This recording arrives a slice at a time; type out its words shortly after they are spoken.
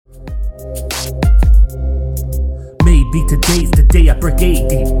Maybe today's the day I break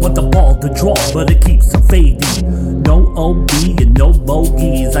 80. Want the ball to draw, but it keeps on fading. No OB and no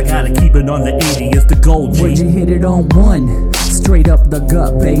bogeys. I gotta keep it on the 80. It's the goal, G. Would you hit it on one? Straight up the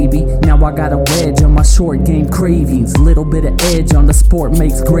gut, baby. Now I got a wedge on my short game cravings. Little bit of edge on the sport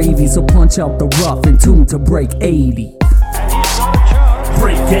makes gravy. So punch out the rough and tune to break 80.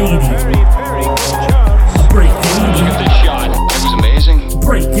 Break 80. Very good A break 80. Look at this shot. It was amazing.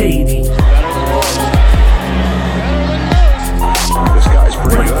 Break 80. This guy's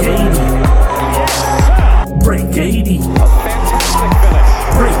pretty Break good. 80. Break 80. A fantastic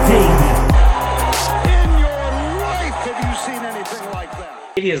finish. Break 80. In your life, have you seen anything like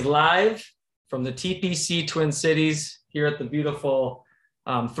that? 80 is live from the TPC Twin Cities here at the beautiful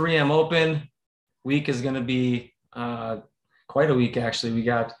 3M Open. Week is going to be quite a week, actually. We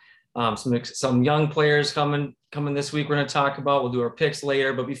got some young players coming this week. We're going to talk about. We'll do our picks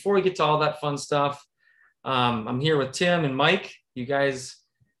later. But before we get to all that fun stuff, I'm here with Tim and Mike. You guys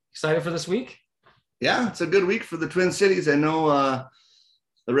excited for this week? Yeah, it's a good week for the Twin Cities. I know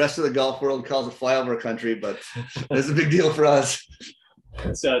the rest of the golf world calls it flyover country, but it's a big deal for us.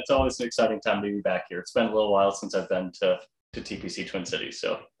 It's always an exciting time to be back here. It's been a little while since I've been to TPC Twin Cities,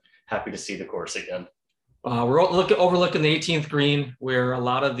 so happy to see the course again. We're overlooking the 18th green, where a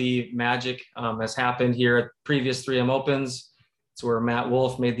lot of the magic has happened here at previous 3M Opens. It's where Matt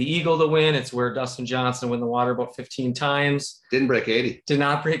Wolff made the eagle to win. It's where Dustin Johnson won the water about 15 times. Didn't break 80. Did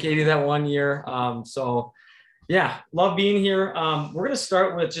not break 80 that one year. So, yeah, love being here. We're going to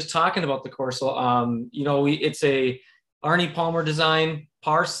start with just talking about the course. So, it's a Arnie Palmer design,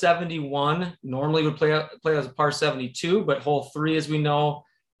 par 71. Normally would play as a par 72, but hole 3, as we know,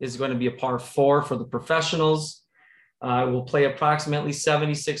 is going to be a par 4 for the professionals. We'll play approximately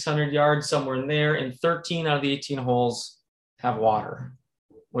 7,600 yards, somewhere in there, and 13 out of the 18 holes have water,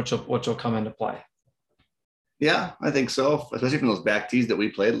 which will come into play. Yeah, I think so. Especially from those back tees that we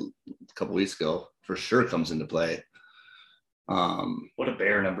played a couple weeks ago, for sure comes into play. What a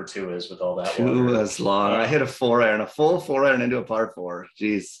bear number 2 is with all that Two water. is long. I hit a 4-iron, a full 4-iron into a par 4.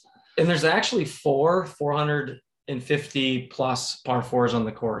 Jeez. And there's actually 450 plus par 4s on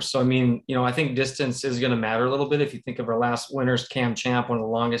the course. So, I mean, I think distance is going to matter a little bit. If you think of our last winner's Cam Champ, one of the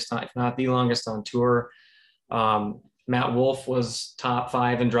longest, if not the longest on tour. Matt Wolff was top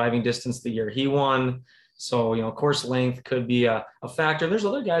 5 in driving distance the year he won. So, course length could be a factor. And there's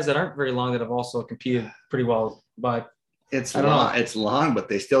other guys that aren't very long that have also competed pretty well, but It's long. It's long, but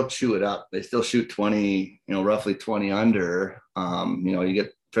they still chew it up. They still shoot 20, roughly 20 under. You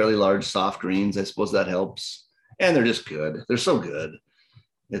get fairly large soft greens. I suppose that helps. And they're just good. They're so good.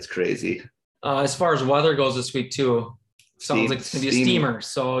 It's crazy. As far as weather goes this week too, sounds like it's going to be a steamer.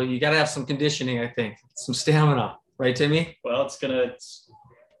 So you got to have some conditioning, I think, some stamina. Right, Timmy? Well, it's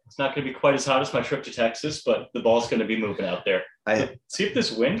not going to be quite as hot as my trip to Texas, but the ball's going to be moving out there. See if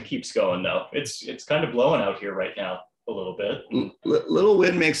this wind keeps going, though. It's kind of blowing out here right now a little bit. Little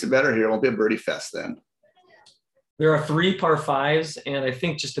wind makes it better here. It won't be a birdie fest then. There are 3 par 5s, and I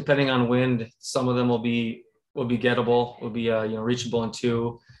think just depending on wind, some of them will be gettable, will be reachable in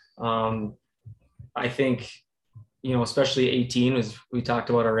 2. I think, especially 18, as we talked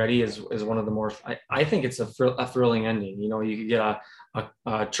about already, is one of the more. I think it's a thrilling ending. You could get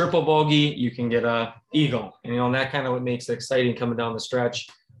a triple bogey, you can get a eagle, and that kind of what makes it exciting coming down the stretch.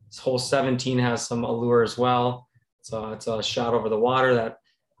 This hole 17 has some allure as well. So it's a shot over the water that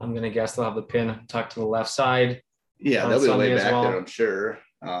I'm going to guess they'll have the pin tucked to the left side. Yeah, they'll be way back there, I'm sure.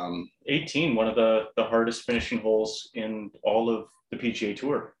 18, one of the hardest finishing holes in all of the PGA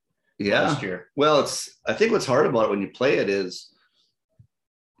Tour. Yeah. Last year. Well, I think what's hard about it when you play it is,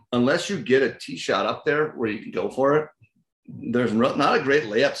 unless you get a tee shot up there where you can go for it, there's not a great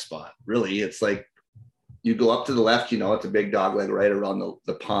layup spot, really. It's like you go up to the left, it's a big dog leg right around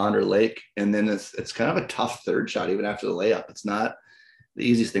the pond or lake, and then it's kind of a tough third shot even after the layup. It's not the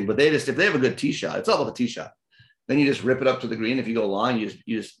easiest thing, but if they have a good tee shot, it's all about the tee shot. Then you just rip it up to the green. If you go long, you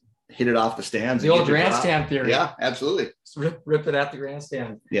just hit it off the stands. The old grandstand theory. Yeah, absolutely. Just rip it at the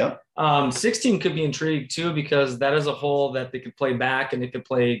grandstand. Yeah. 16 could be intrigued too, because that is a hole that they could play back and they could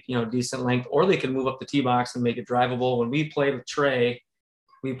play, decent length, or they could move up the tee box and make it drivable. When we played with Trey,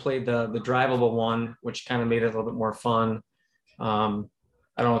 we played the drivable one, which kind of made it a little bit more fun. I don't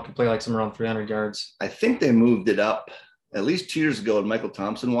know, it could play like somewhere around 300 yards. I think they moved it up at least 2 years ago when Michael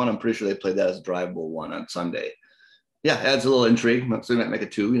Thompson won. I'm pretty sure they played that as a drivable one on Sunday. Yeah, adds a little intrigue. So they might make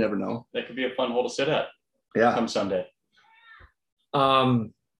it 2. You never know. That could be a fun hole to sit at. Yeah. Come Sunday.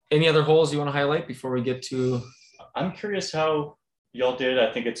 Any other holes you want to highlight before we get to? I'm curious how Y'all did,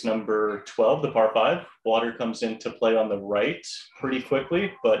 I think it's number 12, the par 5. Water comes into play on the right pretty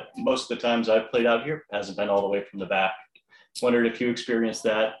quickly, but most of the times I've played out here, it hasn't been all the way from the back. Wondered if you experienced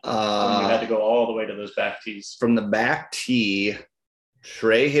that when you had to go all the way to those back tees. From the back tee,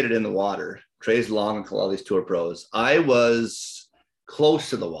 Trey hit it in the water. Trey's long and all these tour pros. I was close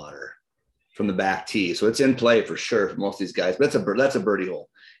to the water from the back tee, so it's in play for sure for most of these guys. But that's a birdie hole.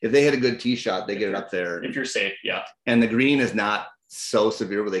 If they hit a good tee shot, they get it up there. If you're safe, yeah. And the green is not so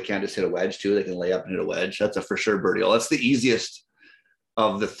severe where they can't just hit a wedge too. They can lay up and hit a wedge. That's a for sure birdie hole. That's the easiest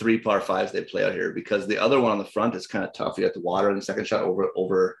of the 3 par 5s they play out here, because the other one on the front is kind of tough. You have the water and the second shot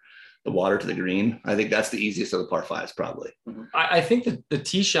over the water to the green. I think that's the easiest of the par 5s probably. I think that the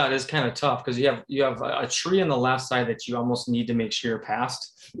tee shot is kind of tough because you have a tree on the left side that you almost need to make sure you're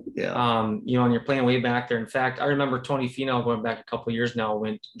past. Yeah. And you're playing way back there. In fact, I remember Tony Finau going back a couple of years now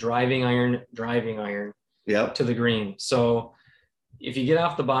went driving iron Yep. to the green. So if you get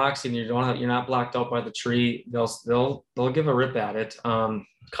off the box and you're not blocked out by the tree, they'll give a rip at it.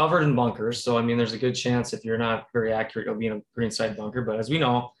 Covered in bunkers. So there's a good chance if you're not very accurate, you'll be in a greenside bunker. But as we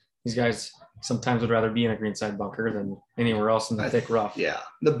know, these guys sometimes would rather be in a greenside bunker than anywhere else in the thick rough. Yeah.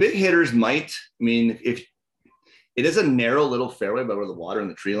 The big hitters might, if it is a narrow little fairway by where the water and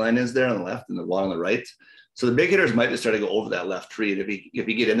the tree line is there on the left and the water on the right. So the big hitters might just try to go over that left tree. And if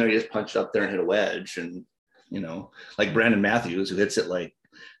you get in there, you just punch up there and hit a wedge. And, like Brandon Matthews, who hits it like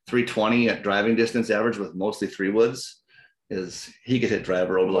 320 at driving distance average with mostly 3-woods, he could hit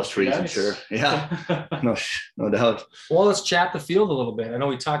driver over those trees, I'm sure. Yeah, no doubt. Well, let's chat the field a little bit. I know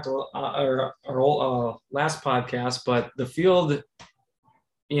we talked our last podcast, but the field,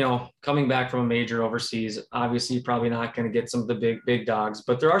 coming back from a major overseas, obviously probably not going to get some of the big dogs,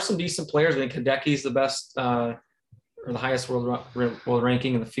 but there are some decent players. I think Hideki's the best or the highest world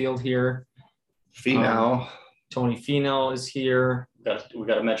ranking in the field here. Finau. Tony Finau is here. We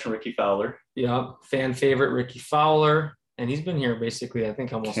got to mention Ricky Fowler. Yeah, fan favorite Ricky Fowler. And he's been here basically, I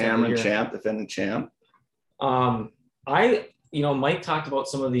think, almost Cameron every year. Champ, defending champ. Mike talked about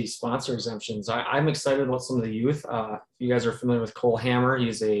some of these sponsor exemptions. I'm excited about some of the youth. If you guys are familiar with Cole Hammer,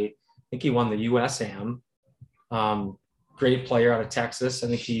 I think he won the USAM. Great player out of Texas. I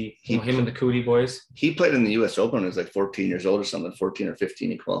think him and the Cootie boys. He played in the U.S. Open when he was like 14 years old or something, 14 or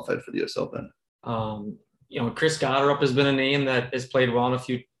 15. He qualified for the U.S. Open. Chris Goddard has been a name that has played well in a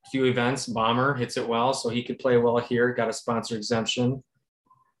few events. Bomber hits it well, so he could play well here. Got a sponsor exemption.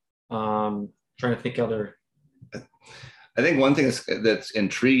 Trying to think other. I think one thing that's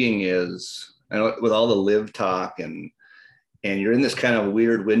intriguing is, I know with all the live talk and you're in this kind of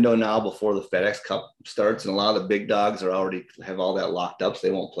weird window now before the FedEx Cup starts, and a lot of the big dogs have all that locked up, so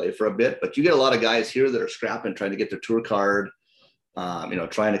they won't play for a bit. But you get a lot of guys here that are scrapping, trying to get their tour card.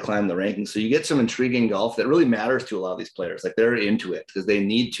 Trying to climb the rankings. So you get some intriguing golf that really matters to a lot of these players. Like they're into it because they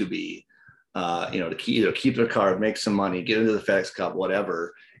need to be, to keep their card, make some money, get into the FedEx Cup,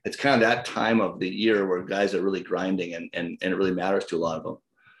 whatever. It's kind of that time of the year where guys are really grinding and it really matters to a lot of them.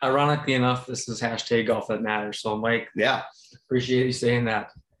 Ironically enough, this is hashtag golf that matters. So Mike, yeah, appreciate you saying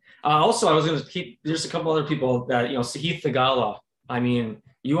that. Also, I was going to there's a couple other people that, Sahith Theegala.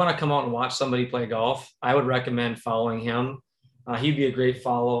 You want to come out and watch somebody play golf, I would recommend following him. He'd be a great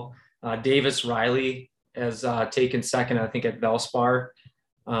follow. Davis Riley has taken second, I think, at Valspar.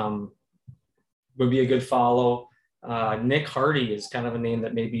 Would be a good follow. Nick Hardy is kind of a name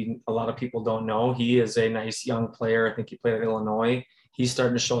that maybe a lot of people don't know. He is a nice young player. I think he played at Illinois. He's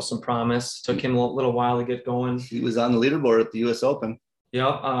starting to show some promise. Took him a little while to get going. He was on the leaderboard at the U.S. Open.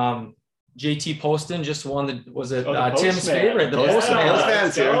 Yep. JT Poston just won Tim's Postman. favorite, the Postman.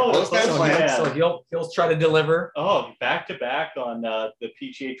 Postman's here. Postman's playing. So he'll try to deliver. Oh, back to back on the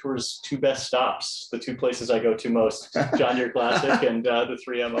PGA Tour's 2 best stops, the 2 places I go to most, John Deere Classic and the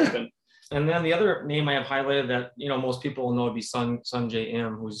 3M Open. And then the other name I have highlighted that most people will know would be Sungjae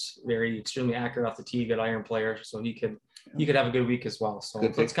Im, who's extremely accurate off the tee, good iron player, so he could have a good week as well. So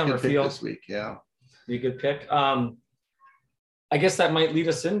that's kind of our field this week. Yeah, be a good pick. I guess that might lead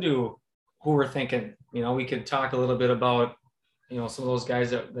us into who we're thinking. We could talk a little bit about, some of those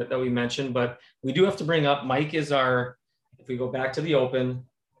guys that we mentioned, but we do have to bring up Mike if we go back to the Open,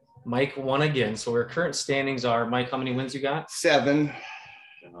 Mike won again. So our current standings are, Mike, how many wins you got? 7.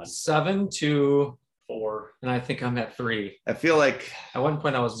 7 to 4. And I think I'm at 3. I feel like at one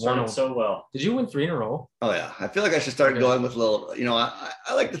point I was started so well. Did you win 3 in a row? Oh yeah. I feel like I should start going with a little,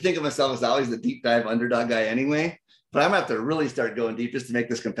 I like to think of myself as always the deep dive underdog guy anyway. But I'm going to have to really start going deep just to make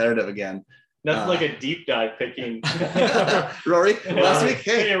this competitive again. Nothing like a deep dive picking. Rory, last week.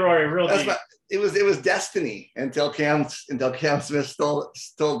 Hey, Rory, real deep. it was destiny until Cam Smith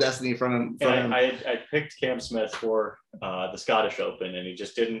stole destiny from him. I picked Cam Smith for the Scottish Open, and he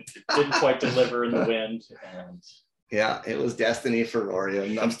just didn't quite deliver in the wind. And yeah, it was destiny for Rory,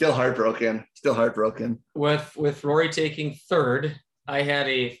 and I'm still heartbroken. With Rory taking third, I had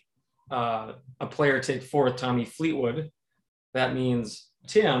a player take fourth, Tommy Fleetwood. That means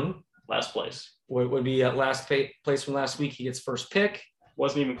Tim last place would be at last place from last week. He gets first pick.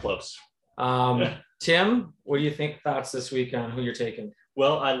 Wasn't even close. Tim, what do you think thoughts this week on who you're taking?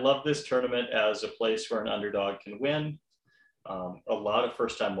 Well, I love this tournament as a place where an underdog can win. A lot of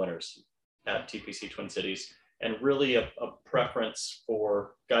first-time winners at TPC Twin Cities, and really a preference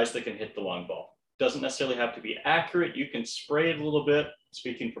for guys that can hit the long ball. Doesn't necessarily have to be accurate. You can spray it a little bit.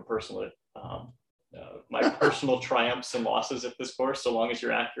 Speaking for personal, my personal triumphs and losses at this course, so long as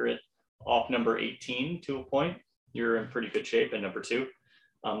you're accurate off number 18 to a point, you're in pretty good shape at number 2.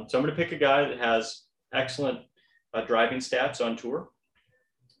 So I'm going to pick a guy that has excellent driving stats on tour.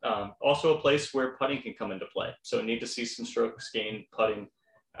 Also a place where putting can come into play. So I need to see some strokes gained putting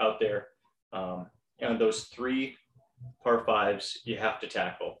out there. And those 3 par 5s you have to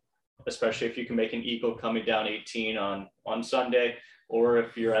tackle, especially if you can make an eagle coming down 18 on Sunday, or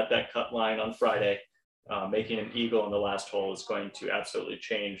if you're at that cut line on Friday. Making an eagle in the last hole is going to absolutely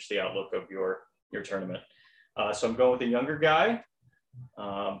change the outlook of your tournament. So I'm going with a younger guy.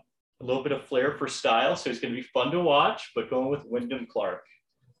 A little bit of flair for style, so he's going to be fun to watch, but going with Wyndham Clark.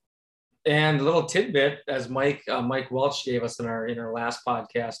 And a little tidbit, as Mike Welch gave us in our last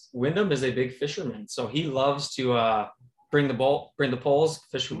podcast, Wyndham is a big fisherman, so he loves to bring the poles,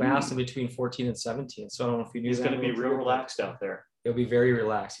 fish for bass in between 14 and 17. So I don't know if you knew he's that. Going to be real relaxed out there. He'll be very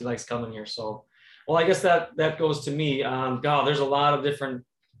relaxed. He likes coming here. So, well, I guess that goes to me. God, there's a lot of different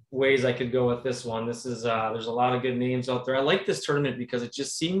ways I could go with this one. This is there's a lot of good names out there. I like this tournament because it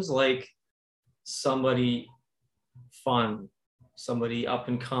just seems like somebody fun, somebody up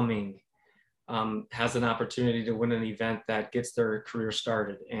and coming has an opportunity to win an event that gets their career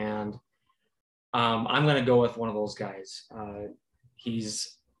started. And I'm going to go with one of those guys.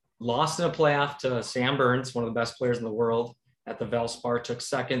 He's lost in a playoff to Sam Burns, one of the best players in the world at the Valspar, took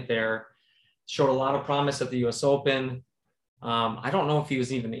second there, showed a lot of promise at the US Open. I don't know if he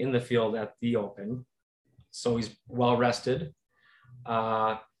was even in the field at the Open, so he's well rested,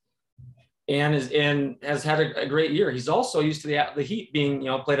 and has had a great year. He's also used to the heat, being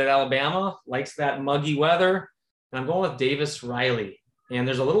played at Alabama, likes that muggy weather. And I'm going with Davis Riley. And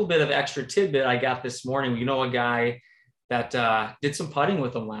there's a little bit of extra tidbit I got this morning. A guy that did some putting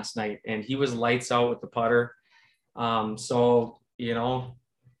with him last night, and he was lights out with the putter. So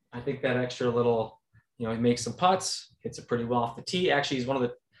I think that extra little, he makes some putts, hits it pretty well off the tee. Actually, he's one of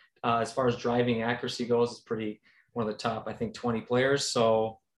the, as far as driving accuracy goes, is one of the top, I think, 20 players.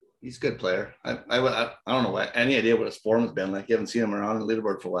 So he's a good player. I don't know any idea what his form has been like. You haven't seen him around the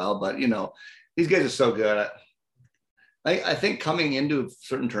leaderboard for a while, but these guys are so good. I think coming into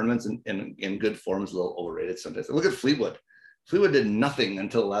certain tournaments in good form is a little overrated sometimes. Look at Fleetwood. Fleetwood did nothing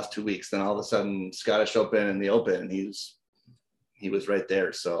until the last 2 weeks. Then all of a sudden, Scottish Open and the Open, he was right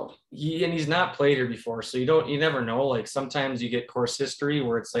there. So and he's not played here before, so you never know. Like sometimes you get course history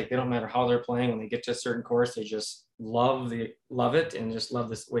where it's like they don't matter how they're playing, when they get to a certain course, they just love it and just love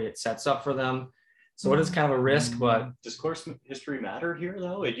this way it sets up for them. So it is kind of a risk, but does course history matter here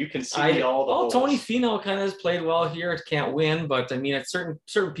though? You can see all the holes. Tony Finau kind of has played well here. It can't win, but I mean, at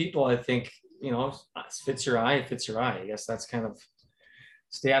certain people, I think fits your eye. I guess that's kind of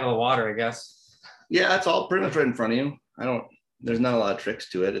stay out of the water, I guess. Yeah, it's all pretty much right in front of you. There's not a lot of tricks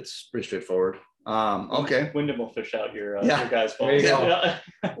to it. It's pretty straightforward. Okay. Wyndham will fish out your guys' balls. Yeah.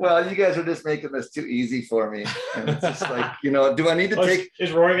 Well, you guys are just making this too easy for me. And it's just like, do I need to take?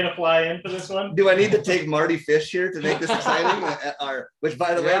 Is Rory going to fly in for this one? Do I need to take Marty Fish here to make this exciting? Which,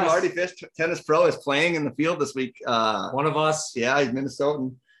 by the way, Marty Fish, tennis pro, is playing in the field this week. One of us. Yeah, he's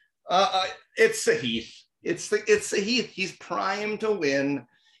Minnesotan. It's Sahith. It's Sahith. He's primed to win.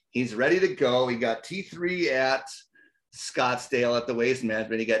 He's ready to go. He got T3 at Scottsdale at the Waste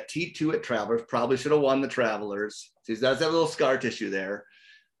Management. He got T2 at Travelers. Probably should have won the Travelers. So he does have a little scar tissue there.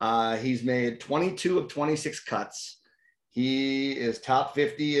 He's made 22 of 26 cuts. He is top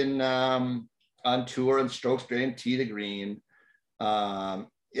 50 on tour and strokes drained tee to green.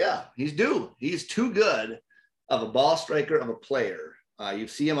 He's due. He's too good of a ball striker, of a player. You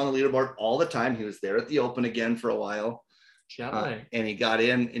see him on the leaderboard all the time. He was there at the Open again for a while. And he got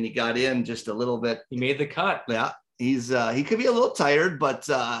in just a little bit. He made the cut. Yeah. He could be a little tired, but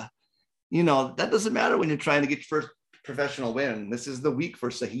that doesn't matter when you're trying to get your first professional win. This is the week for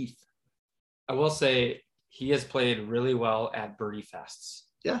Sahith. I will say he has played really well at birdie fests.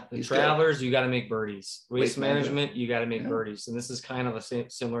 Yeah. The He's Travelers, you got to make birdies. Waste management. management, you got to make Yeah. birdies. And this is kind of a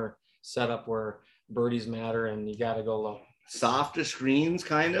similar setup where birdies matter and you got to go low. Softer screens,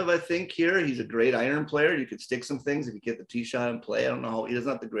 kind of, I think, here. He's a great iron player. You could stick some things if you get the tee shot and play. I don't know how he doesn't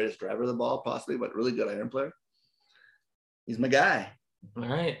have the greatest driver of the ball, possibly, but really good iron player. He's my guy. All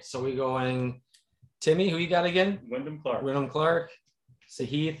right. So we going Timmy, who you got again? Wyndham Clark. Wyndham Clark,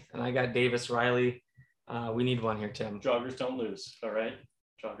 Sahith, and I got Davis Riley. We need one here, Tim. Joggers don't lose. All right.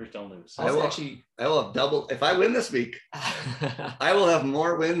 Joggers don't lose. I will have double. If I win this week, I will have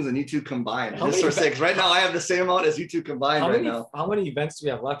more wins than you two combined. Just for six. Right now, I have the same amount as you two combined now. How many events do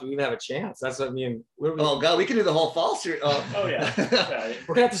we have left? Do we even have a chance? That's what I mean. Oh, God, we can do the whole fall series. Oh, yeah.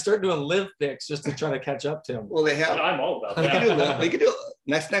 We're going to have to start doing live picks just to try to catch up to them. Well, they have. I'm all about that. We can do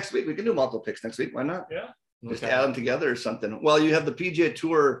next week. We can do multiple picks next week. Why not? Yeah. Just add them together or something. Well, you have the PGA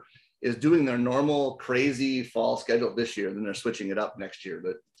Tour is doing their normal crazy fall schedule this year. Then they're switching it up next year,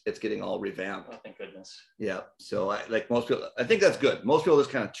 but it's getting all revamped. Oh, thank goodness. Yeah. So like most people, I think that's good. Most people just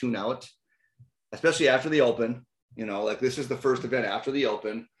kind of tune out, especially after the Open. You know, like this is the first event after the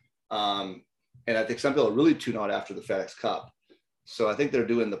Open. And I think some people really tune out after the FedEx Cup. So I think they're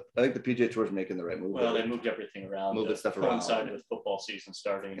doing I think the PGA Tour is making the right move. Well, they moved everything around. Moved stuff around. Coincided with football season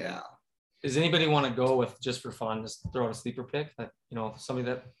starting. Yeah. Does anybody want to go with, just for fun, just throw out a sleeper pick that, somebody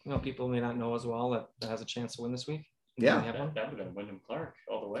that, people may not know as well that has a chance to win this week? Yeah. That would have been Wyndham Clark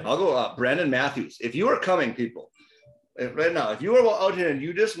all the way. I'll go Brandon Matthews. If you are coming, people, right now, if you are out here and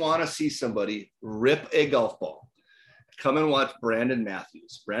you just want to see somebody rip a golf ball, come and watch Brandon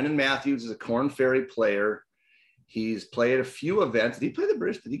Matthews. Brandon Matthews is a Korn Ferry player. He's played a few events. Did he play the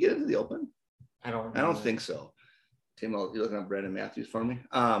British? Did he get into the Open? I don't think so. Tim, you're looking at Brandon Matthews for me.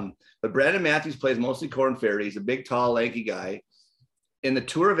 But Brandon Matthews plays mostly Korn Ferry. He's a big, tall, lanky guy. In the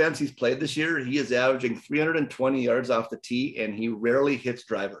tour events he's played this year, he is averaging 320 yards off the tee, and he rarely hits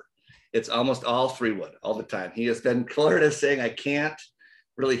driver. It's almost all 3-wood all the time. He has been quoted as saying, I can't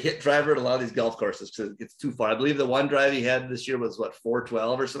really hit driver at a lot of these golf courses because it's too far. I believe the one drive he had this year was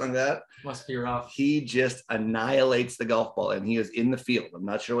 412 or something like that. Must be rough. He just annihilates the golf ball, and he is in the field. I'm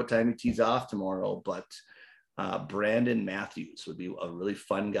not sure what time he tees off tomorrow, but Brandon Matthews would be a really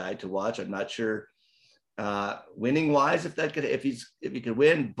fun guy to watch. I'm not sure winning wise if he could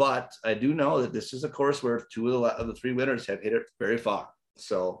win, but I do know that this is a course where two of the three winners have hit it very far.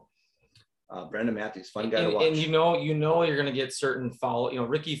 So Brandon Matthews, fun guy to watch. And you're going to get certain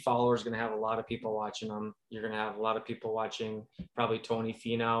Ricky Fowler is going to have a lot of people watching him. You're going to have a lot of people watching probably Tony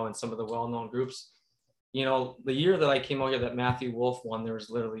Finau and some of the well-known groups. The year that I came out here that Matthew Wolf won, there was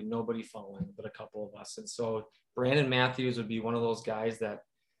literally nobody following but a couple of us. And so Brandon Matthews would be one of those guys that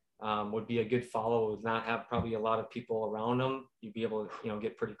would be a good follow, would not have probably a lot of people around him. You'd be able to,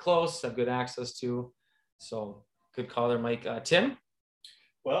 get pretty close, have good access to. So good call there, Mike. Tim?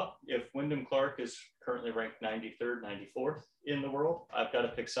 Well, if Wyndham Clark is currently ranked 93rd, 94th in the world, I've got to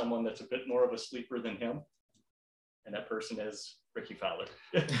pick someone that's a bit more of a sleeper than him. And that person is Ricky Fowler.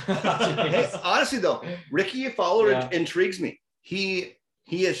 Honestly, though, Ricky Fowler intrigues me. He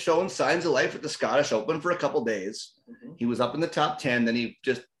has shown signs of life at the Scottish Open for a couple days. Mm-hmm. He was up in the top 10, then he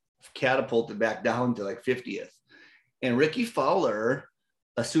just catapulted back down to like 50th. And Ricky Fowler,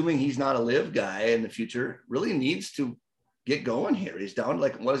 assuming he's not a live guy in the future, really needs to get going here. He's down to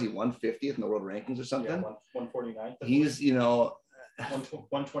 150th in the world rankings or something? Yeah, 149th. He's,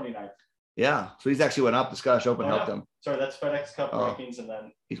 129th. Yeah. So he's actually went up. The Scottish Open helped him. Sorry, that's FedEx Cup rankings, and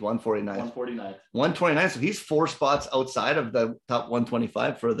then he's 149th. 129. So he's 4 spots outside of the top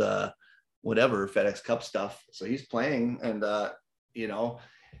 125 for the whatever FedEx Cup stuff. So he's playing, and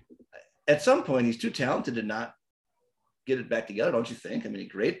at some point he's too talented to not get it back together, don't you think? I mean, a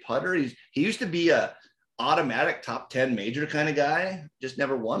great putter. He used to be a automatic top 10 major kind of guy, just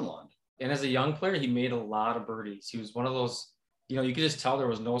never won one. And as a young player, he made a lot of birdies. He was one of those, you could just tell there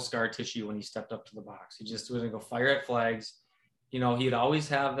was no scar tissue when he stepped up to the box. He just was going to go fire at flags. He'd always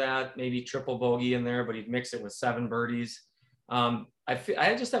have that maybe triple bogey in there, but he'd mix it with 7 birdies. I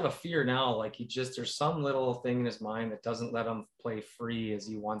just have a fear now, there's some little thing in his mind that doesn't let him play free as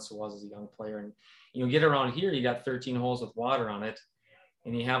he once was as a young player. And, get around here, you got 13 holes with water on it,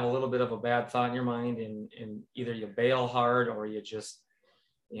 and you have a little bit of a bad thought in your mind, and either you bail hard or you just,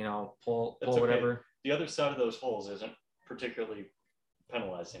 pull whatever. Okay. The other side of those holes isn't particularly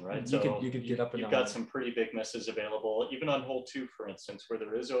penalizing, right? You could get up and you've down. Got some pretty big misses available, even on hole 2, for instance, where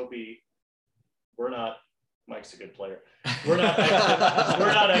there is OB. We're not Mike's a good player. We're not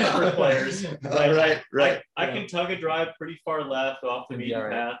expert players. Right. I can tug a drive pretty far left off the beaten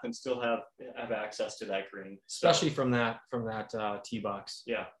path and still have access to that green, especially from that tee box.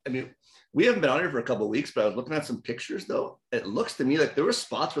 Yeah, I mean, we haven't been out here for a couple of weeks, but I was looking at some pictures though. It looks to me like there were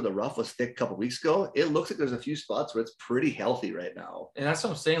spots where the rough was thick a couple of weeks ago. It looks like there's a few spots where it's pretty healthy right now. And that's what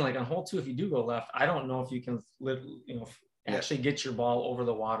I'm saying. Like on hole 2, if you do go left, I don't know if you can actually get your ball over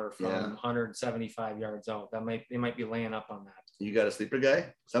the water from 175 yards out. They might be laying up on that. You got a sleeper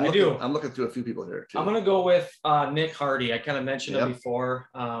guy? I do. I'm looking through a few people here too. I'm gonna go with Nick Hardy. I kind of mentioned him before.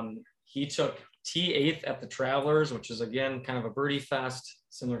 He took T8 at the Travelers, which is again kind of a birdie fest,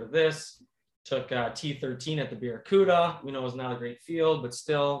 similar to this. Took T13 at the Barracuda. We know it's not a great field, but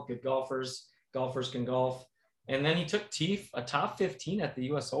still good golfers. Golfers can golf. And then he took a top 15 at the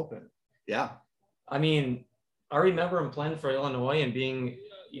U.S. Open. Yeah. I mean, I remember him playing for Illinois and being,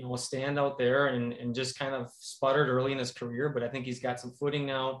 a standout there and just kind of sputtered early in his career, but I think he's got some footing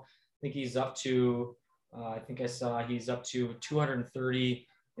now. I think he's up to, he's up to 230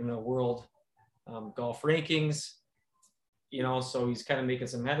 in the world golf rankings, so he's kind of making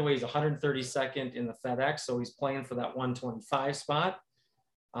some headway. He's 132nd in the FedEx, so he's playing for that 125 spot.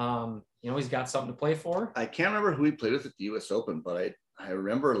 He's got something to play for. I can't remember who he played with at the U.S. Open, but I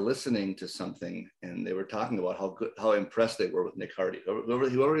remember listening to something and they were talking about how impressed they were with Nick Hardy. Whoever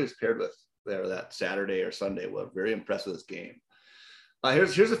he was paired with there that Saturday or Sunday was very impressed with his game.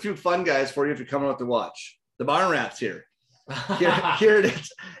 Here's a few fun guys for you if you're coming out to watch. The Barn Rat's here. Here it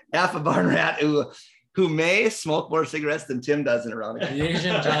is. Half a Barn Rat who may smoke more cigarettes than Tim does in a round. The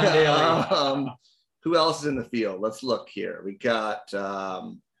Asian John Daly. Who else is in the field? Let's look here. We got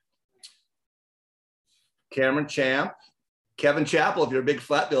Cameron Champ. Kevin Chappell, if you're a big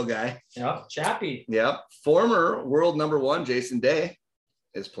flat bill guy. Yep, Chappie. Yep. Former world #1 Jason Day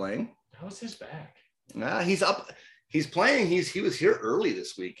is playing. How's his back? He's up. He's playing. He was here early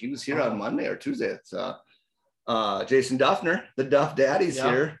this week. He was here on Monday or Tuesday. It's Jason Duffner, the Duff Daddy's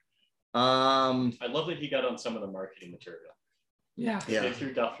here. I love that he got on some of the marketing material. Yeah. They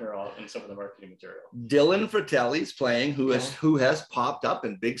threw Duffner off in some of the marketing material. Dylan Fratelli's playing, who has popped up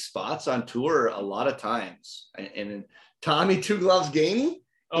in big spots on tour a lot of times. And Tommy Two Gloves Gainey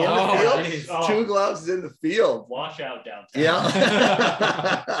in the field. Two Gloves is in the field. Wash out downtown. Yeah.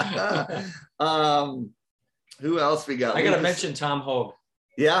 Who else we got? I got to mention Tom Hogue.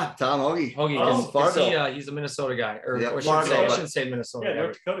 Yeah, Tom Hoagie. He's a Minnesota guy. Or I shouldn't say Minnesota. Yeah,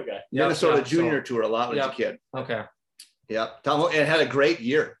 North Dakota guy. Minnesota Junior Tour a lot when he was a kid. Okay. Yeah, Tom Hoagie, and had a great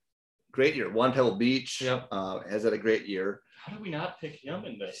year. Great year. One Pebble Beach. Yep. Has had a great year. How did we not pick him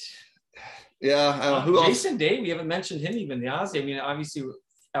in this? Yeah. Who else? Jason Day, we haven't mentioned him even, the Aussie. I mean, obviously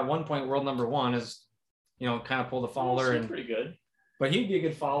at one point world #1 is, kind of pulled a follower and pretty good. But he'd be a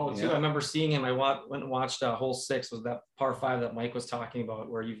good follow too. Yeah. I remember seeing him. I went and watched hole 6 was that par 5 that Mike was talking about,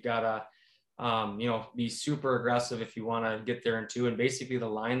 where you've got to, be super aggressive if you want to get there in 2. And basically the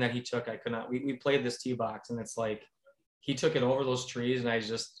line that he took, I could not. We played this tee box, and it's like he took it over those trees, and I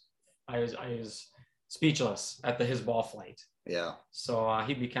was speechless at his ball flight. Yeah. So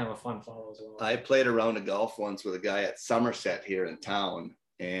he'd be kind of a fun follow as well. I played a round of golf once with a guy at Somerset here in town,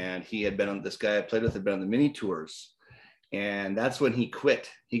 and he had been on this guy I played with had been on the mini tours. And that's when he quit.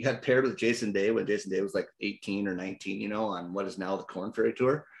 He got paired with Jason Day when Jason Day was like 18 or 19, on what is now the Corn Ferry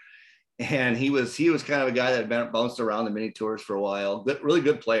Tour. And he was kind of a guy that had bounced around the mini tours for a while. But really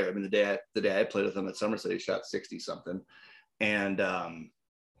good player. I mean, the day I played with him at Somerset, he shot 60 something. And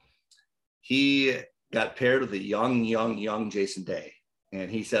he got paired with a young Jason Day. And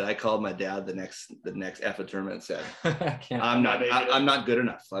he said, I called my dad the next effort tournament and said, I'm not good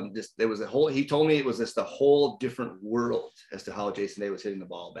enough. He told me it was just a whole different world as to how Jason Day was hitting the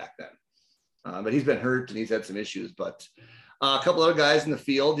ball back then. But he's been hurt and he's had some issues, but a couple other guys in the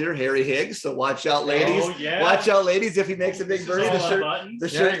field here, Harry Higgs. So watch out, ladies. Oh, yeah. Watch out, ladies. If he makes a big birdie, the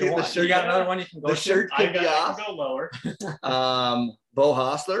shirt, you got another one you can go. The shirt could be off. I can go lower. Bo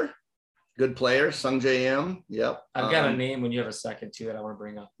Hostler. Good player, Sung J M. Yep. I've got a name when you have a second too that I want to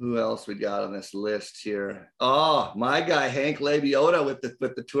bring up. Who else we got on this list here? Oh, my guy Hank Labiota with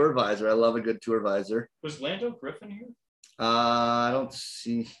the tour visor. I love a good tour visor. Was Lando Griffin here? I don't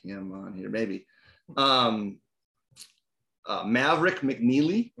see him on here. Maybe. Maverick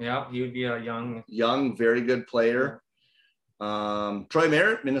McNeely. Yeah, he would be a young, very good player. Troy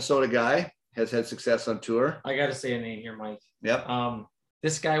Merritt, Minnesota guy, has had success on tour. I got to say a name here, Mike. Yep.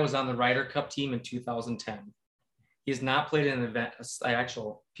 This guy was on the Ryder Cup team in 2010. He's not played in an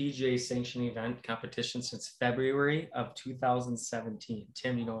actual PGA sanctioned event competition since February of 2017.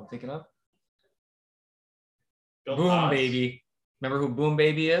 Tim, you know what I'm thinking of? Boom Baby. Remember who Boom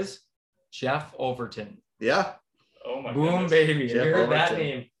Baby is? Jeff Overton. Yeah. Oh my Boom, goodness. baby. Jeff Have you heard that Overton.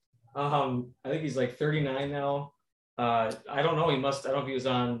 name? I think he's like 39 now. I don't know. I don't know if he was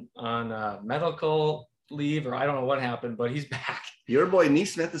on medical leave or I don't know what happened, but he's back. Your boy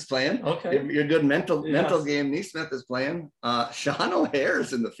Neesmith is playing. Okay. Your good mental Yes. game. Neesmith is playing. Sean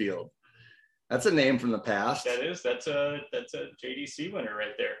O'Hare's in the field. That's a name from the past. That's a JDC winner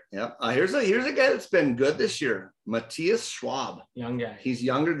right there. Yeah. Here's a guy that's been good this year. Matthias Schwab. Young guy. He's a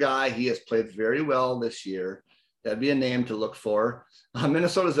younger guy. He has played very well this year. That'd be a name to look for.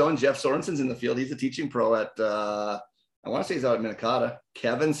 Minnesota's own Jeff Sorensen's in the field. He's a teaching pro at I want to say he's out at Minnetonka.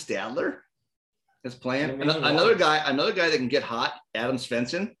 Kevin Stadler is playing. Another guy that can get hot. Adam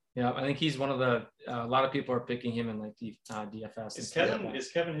Svensson. Yeah, I think he's one of the. A lot of people are picking him in like DFS. Is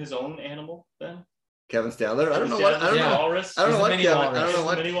Kevin his own animal then? Kevin Stadler. I don't know what. I don't know. Walrus? I don't know what Mini Kevin. walrus. I don't know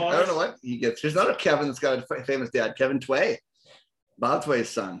what. Mini I walrus? don't know what he gets. There's another Kevin that's got a famous dad. Kevin Tway, Bob Tway's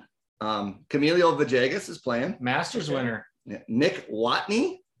son. Camilo Vajegas is playing. Masters winner. Yeah. Nick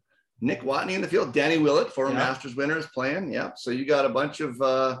Watney in the field. Danny Willett, former Masters winner, is playing. Yeah. So you got a bunch of,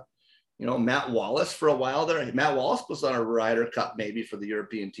 Matt Wallace for a while there. Matt Wallace was on a Ryder Cup maybe for the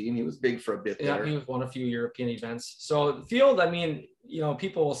European team. He was big for a bit Yeah, there. he won a few European events. So the field, I mean,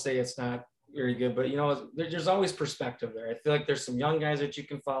 people will say it's not very good, but there's always perspective there. I feel like there's some young guys that you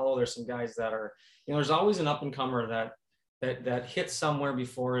can follow. There's some guys that are, there's always an up and comer that hits somewhere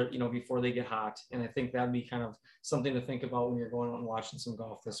before they get hot. And I think that'd be kind of something to think about when you're going out and watching some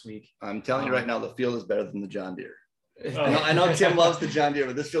golf this week. I'm telling you right now, the field is better than the John Deere. Oh. I know Tim loves the John Deere,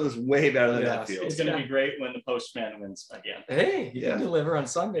 but this field is way better than that field. It's going to be great when the postman wins again. Hey, you can deliver on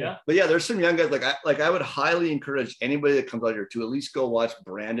Sunday. Yeah. But yeah, there's some young guys. I would highly encourage anybody that comes out here to at least go watch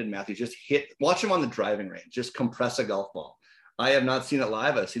Brandon Matthews. Just watch him on the driving range. Just compress a golf ball. I have not seen it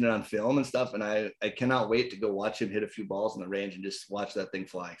live. I've seen it on film and stuff, and I cannot wait to go watch him hit a few balls in the range and just watch that thing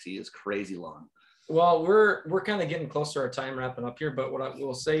fly. He is crazy long. Well, we're kind of getting close to our time wrapping up here, but what I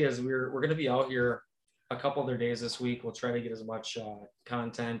will say is we're going to be out here a couple other days this week. We'll try to get as much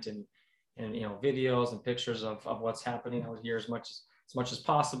content and videos and pictures of what's happening out here as much as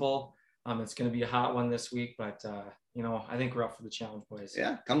possible. It's going to be a hot one this week, but I think we're up for the challenge, boys.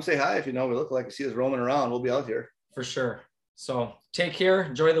 Yeah, come say hi if we look like you see us roaming around. We'll be out here for sure. So take care,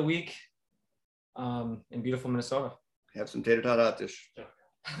 enjoy the week in beautiful Minnesota. Have some tater tot hot dish.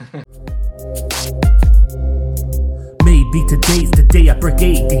 Maybe today's the day I break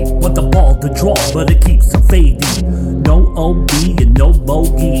 80. Want the ball to draw, but it keeps on fading. No OB and no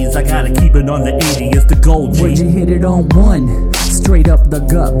bogeys. I gotta keep it on the 80. It's the goal, G. Would you hit it on one? Straight up the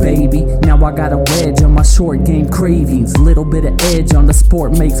gut, baby. Now I got a wedge on my short game cravings. Little bit of edge on the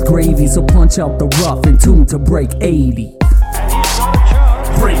sport makes gravy. So punch out the rough and tune to break 80.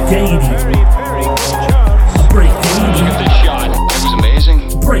 Break 80.